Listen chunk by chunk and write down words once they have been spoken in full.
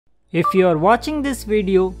If you are watching this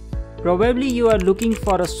video, probably you are looking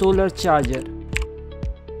for a solar charger.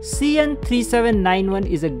 Cn3791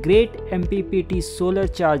 is a great MPPT solar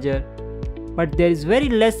charger, but there is very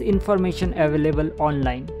less information available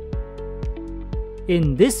online.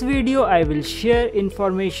 In this video, I will share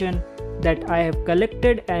information that I have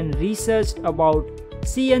collected and researched about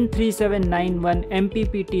Cn3791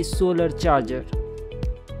 MPPT solar charger.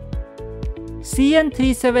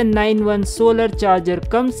 Cn3791 solar charger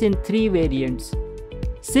comes in three variants: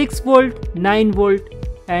 6V, 9V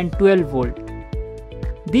and 12V.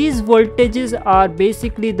 These voltages are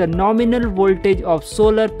basically the nominal voltage of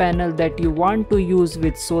solar panel that you want to use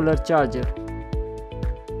with solar charger.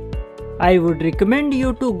 I would recommend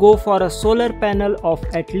you to go for a solar panel of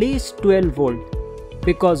at least 12V,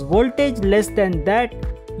 because voltage less than that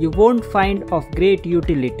you won't find of great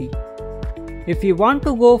utility. If you want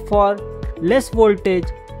to go for less voltage,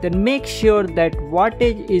 then make sure that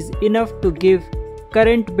wattage is enough to give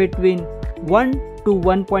current between 1 to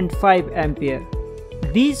 1.5 ampere.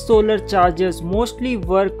 These solar chargers mostly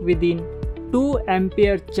work within 2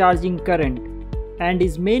 ampere charging current and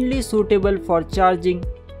is mainly suitable for charging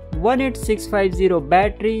 18650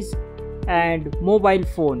 batteries and mobile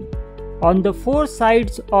phone. On the four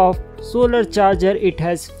sides of solar charger, it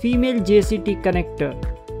has female JCT connector,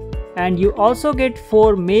 and you also get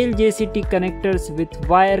 4 male JCT connectors with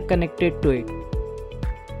wire connected to it.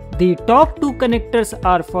 The top 2 connectors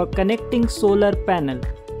are for connecting solar panel.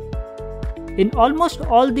 In almost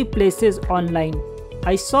all the places online,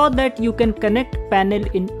 I saw that you can connect panel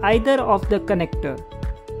in either of the connector.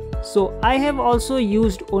 So I have also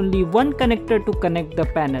used only one connector to connect the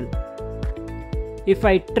panel. If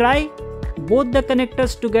I try both the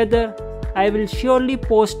connectors together, I will surely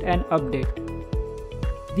post an update.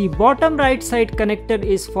 The bottom right side connector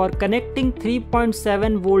is for connecting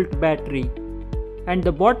 3.7V battery, and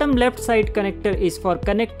the bottom left side connector is for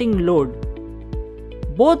connecting load.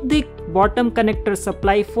 Both the bottom connectors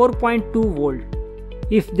supply 4.2V.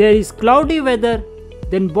 If there is cloudy weather,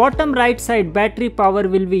 then bottom right side battery power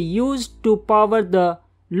will be used to power the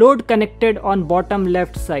load connected on bottom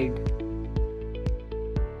left side.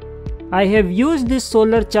 I have used this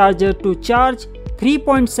solar charger to charge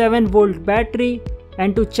 3.7V battery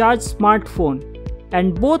and to charge smartphone,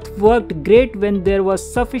 and both worked great when there was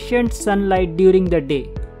sufficient sunlight during the day.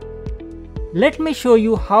 Let me show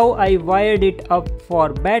you how I wired it up for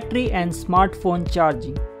battery and smartphone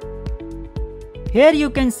charging. Here you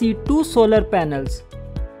can see two solar panels.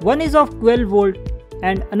 One is of 12V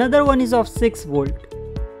and another one is of 6V.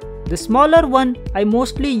 The smaller one I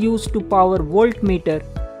mostly use to power voltmeter,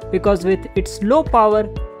 because with its low power,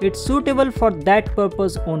 it's suitable for that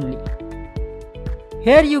purpose only.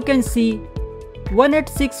 Here you can see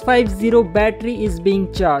 18650 battery is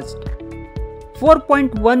being charged.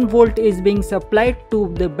 4.1V is being supplied to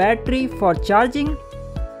the battery for charging.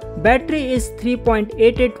 Battery is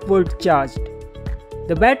 3.88V charged.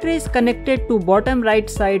 The battery is connected to bottom right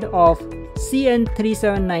side of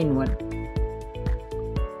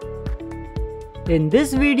Cn3791. In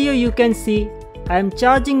this video you can see I am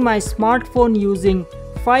charging my smartphone using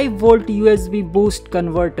 5V USB boost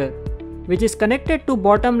converter, which is connected to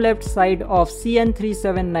bottom left side of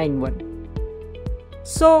Cn3791.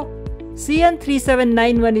 So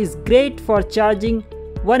Cn3791 is great for charging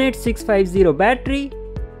 18650 battery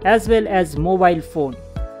as well as mobile phone.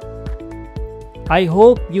 I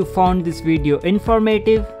hope you found this video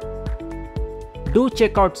informative. Do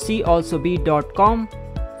check out calsob.com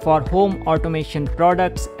for home automation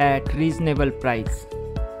products at reasonable price.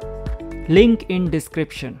 Link in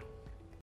description.